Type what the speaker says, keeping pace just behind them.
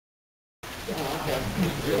My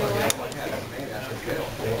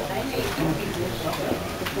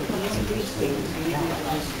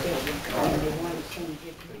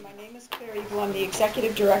name is Claire Ebel. I'm the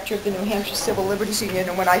Executive Director of the New Hampshire Civil Liberties Union,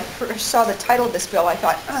 and when I first saw the title of this bill, I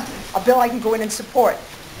thought, a bill I can go in and support.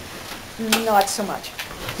 Not so much.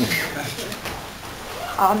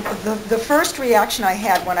 The first reaction I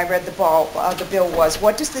had when I read the bill was,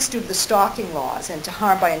 what does this do to the stalking laws and to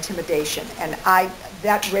harm by intimidation? And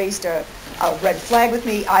that raised a red flag with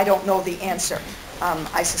me. I don't know the answer.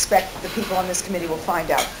 I suspect the people on this committee will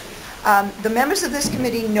find out. The members of this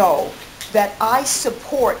committee know that I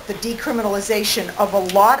support the decriminalization of a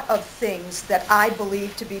lot of things that I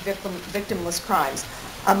believe to be victimless crimes.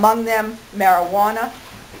 Among them, marijuana,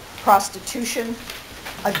 prostitution,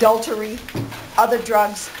 adultery, other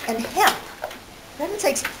drugs, and hemp. For heaven's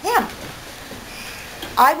sakes, hemp.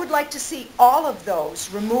 I would like to see all of those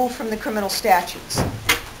removed from the criminal statutes.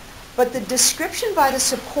 But the description by the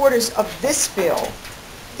supporters of this bill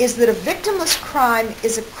is that a victimless crime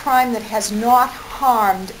is a crime that has not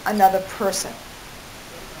harmed another person.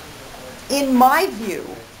 In my view,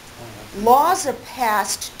 laws are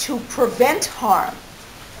passed to prevent harm.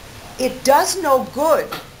 It does no good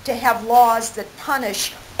to have laws that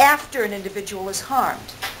punish after an individual is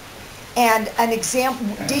harmed. And an example,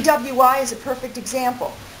 DWI is a perfect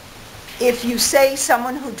example. If you say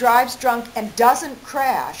someone who drives drunk and doesn't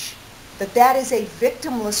crash, that is a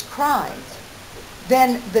victimless crime,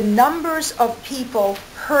 then the numbers of people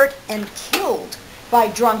hurt and killed by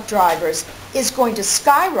drunk drivers is going to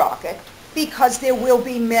skyrocket because there will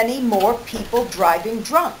be many more people driving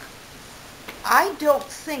drunk. I don't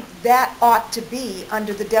think that ought to be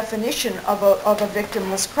under the definition of a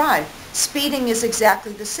victimless crime. Speeding is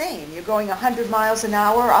exactly the same. You're going 100 miles an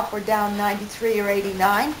hour up or down 93 or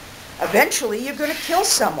 89. Eventually, you're going to kill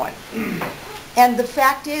someone. And the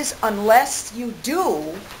fact is, unless you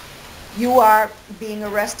do, you are being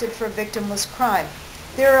arrested for a victimless crime.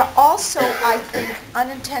 There are also, I think,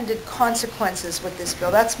 unintended consequences with this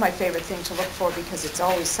bill. That's my favorite thing to look for because it's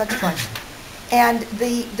always such fun. And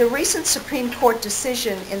the recent Supreme Court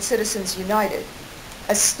decision in Citizens United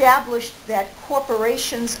established that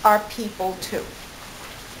corporations are people too.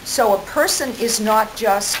 So a person is not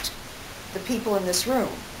just the people in this room.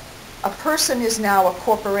 A person is now a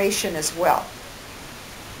corporation as well.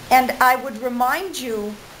 And I would remind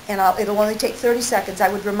you, and it'll only take 30 seconds, I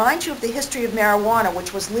would remind you of the history of marijuana,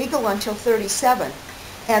 which was legal until 1937.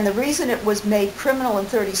 And the reason it was made criminal in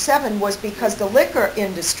 1937 was because the liquor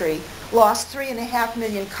industry lost 3.5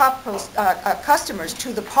 million customers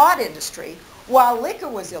to the pot industry while liquor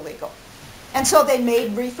was illegal. And so they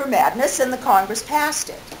made reefer madness and the Congress passed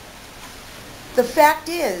it. The fact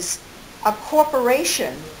is, a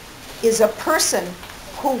corporation is a person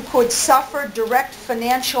who could suffer direct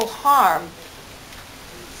financial harm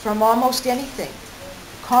from almost anything.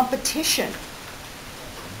 Competition,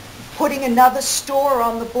 putting another store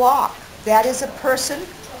on the block, that is a person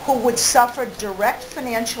who would suffer direct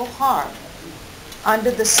financial harm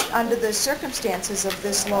under the circumstances of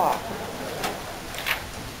this law.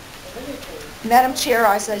 Madam Chair,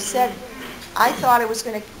 as I said, I thought I was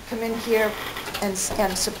going to come in here and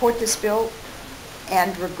support this bill,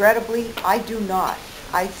 and regrettably, I do not.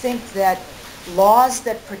 I think that laws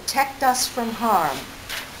that protect us from harm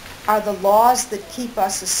are the laws that keep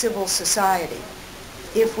us a civil society.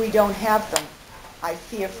 If we don't have them, I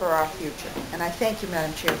fear for our future. And I thank you,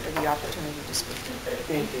 Madam Chair, for the opportunity to speak.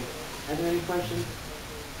 Thank you. Are there any questions?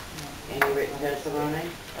 Any written testimony?